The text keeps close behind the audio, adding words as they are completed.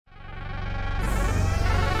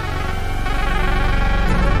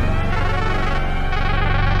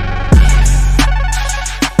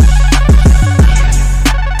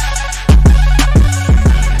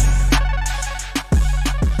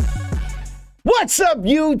What's up,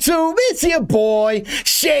 YouTube? It's your boy,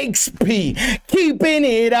 Shakespeare, keeping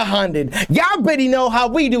it 100. Y'all already know how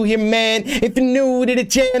we do here, man. If you're new to the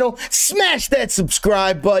channel, smash that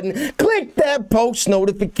subscribe button, click that post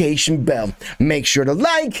notification bell. Make sure to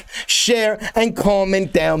like, share, and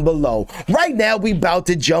comment down below. Right now, we about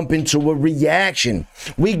to jump into a reaction.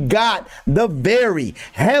 We got the very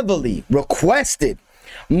heavily requested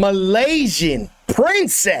Malaysian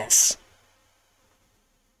princess,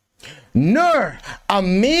 Nur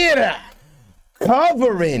Amira,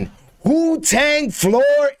 covering HUTANG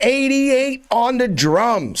Floor 88 on the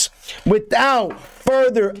drums. Without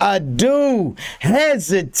further ado,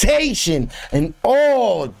 hesitation, and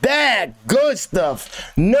all that good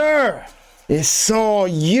stuff, Nur, it's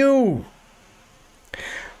on you.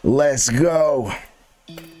 Let's go.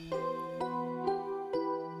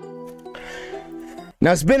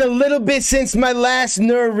 Now, it's been a little bit since my last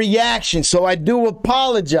Nur reaction, so I do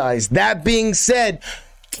apologize. That being said,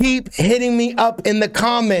 keep hitting me up in the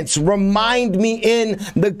comments. Remind me in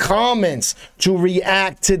the comments to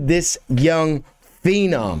react to this young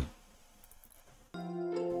phenom.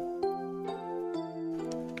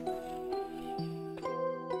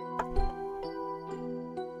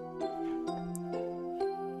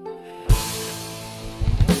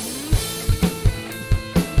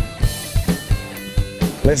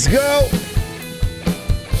 Let's go.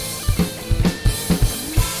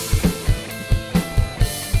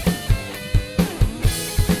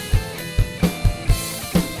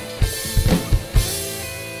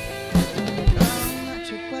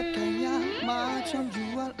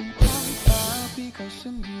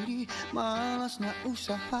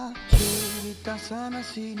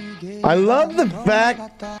 I love the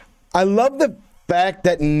fact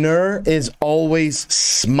that Nur is always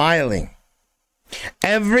smiling.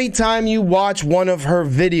 Every time you watch one of her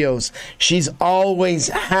videos, she's always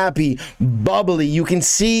happy, bubbly. You can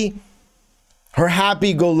see her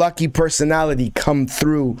happy-go-lucky personality come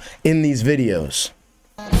through in these videos.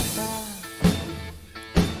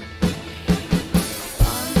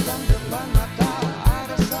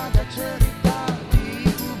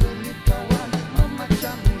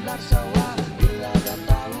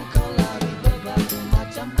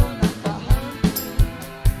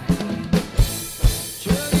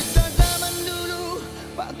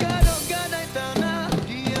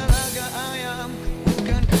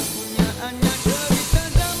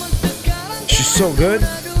 So good.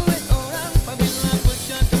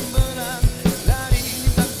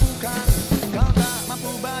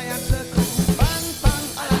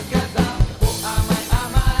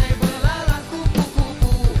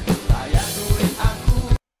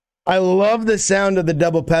 I love the sound of the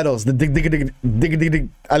double pedals. The dig, dig, dig, dig, dig, dig.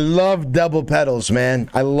 I love double pedals, man.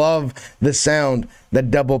 I love the sound that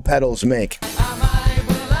double pedals make.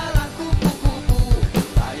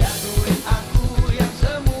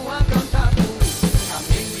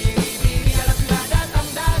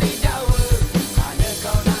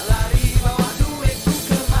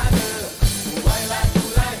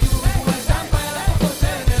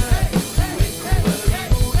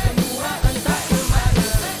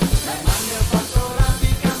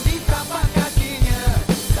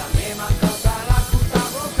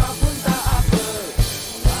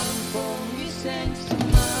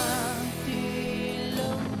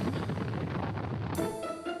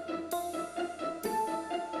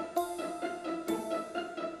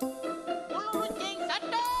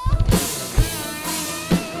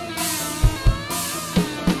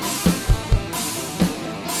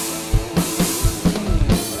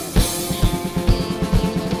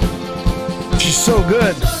 She's so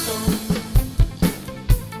good.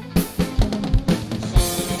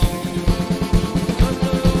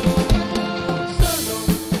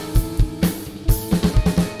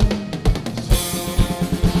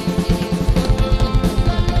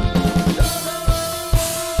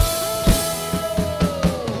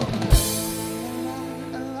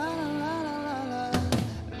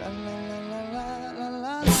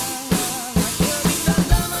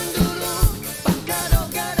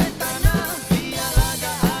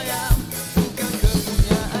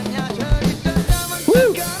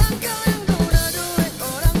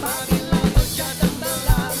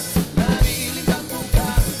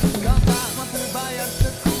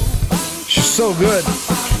 So good.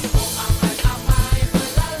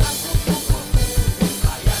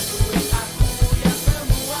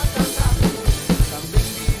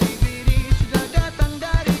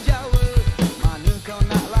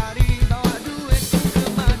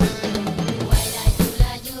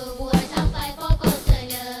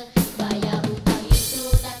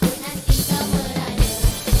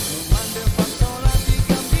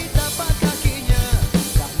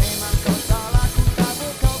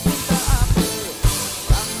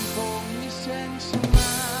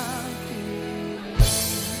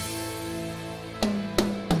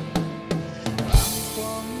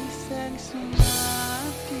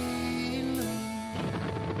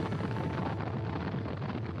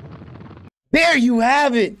 There you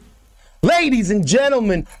have it. Ladies and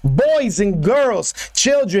gentlemen, boys and girls,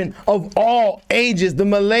 children of all ages, the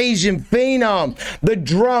Malaysian phenom, the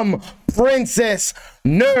drum princess,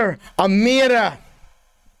 Nur Amira,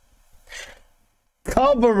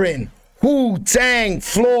 covering HUTANG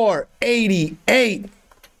Floor 88.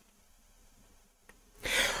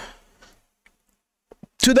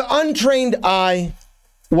 To the untrained eye,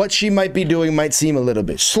 what she might be doing might seem a little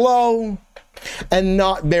bit slow and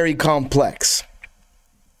not very complex.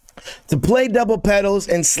 To play double pedals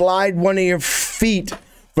and slide one of your feet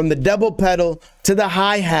from the double pedal to the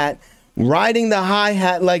hi-hat, riding the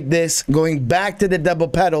hi-hat like this, going back to the double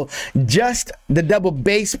pedal, just the double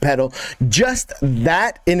bass pedal, just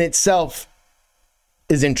that in itself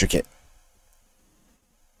is intricate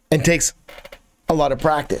and takes a lot of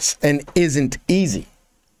practice and isn't easy.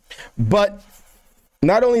 But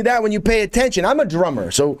not only that, when you pay attention, I'm a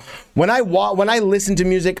drummer, so when I listen to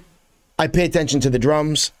music, I pay attention to the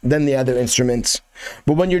drums, then the other instruments.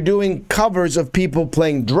 But when you're doing covers of people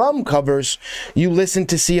playing drum covers, you listen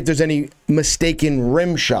to see if there's any mistaken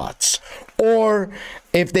rim shots, or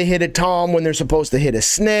if they hit a tom when they're supposed to hit a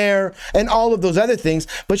snare, and all of those other things.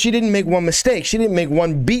 But she didn't make one mistake. She didn't make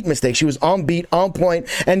one beat mistake. She was on beat, on point,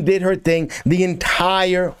 and did her thing the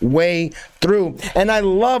entire way through. And I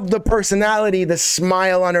love the personality, the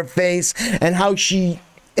smile on her face, and how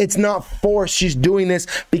it's not forced. She's doing this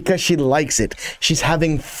because she likes it. She's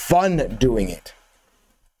having fun doing it.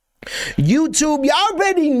 YouTube, y'all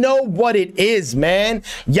already know what it is, man.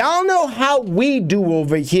 Y'all know how we do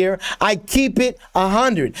over here. I keep it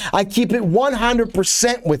 100. I keep it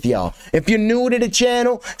 100% with y'all. If you're new to the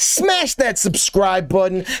channel, smash that subscribe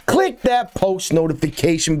button, click that post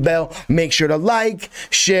notification bell, make sure to like,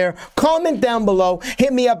 share, comment down below,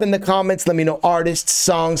 hit me up in the comments, let me know artists,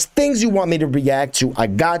 songs, things you want me to react to. I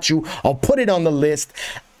got you. I'll put it on the list.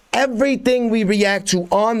 Everything we react to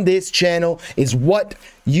on this channel is what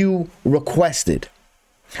you requested.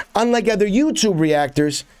 Unlike other YouTube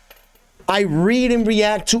reactors, I read and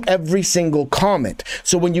react to every single comment.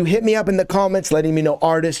 So when you hit me up in the comments letting me know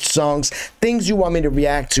artists, songs, things you want me to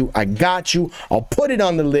react to, I got you. I'll put it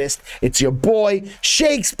on the list. It's your boy,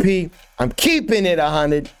 Shakes P. I'm keeping it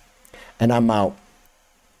 100, and I'm out.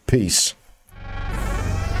 Peace.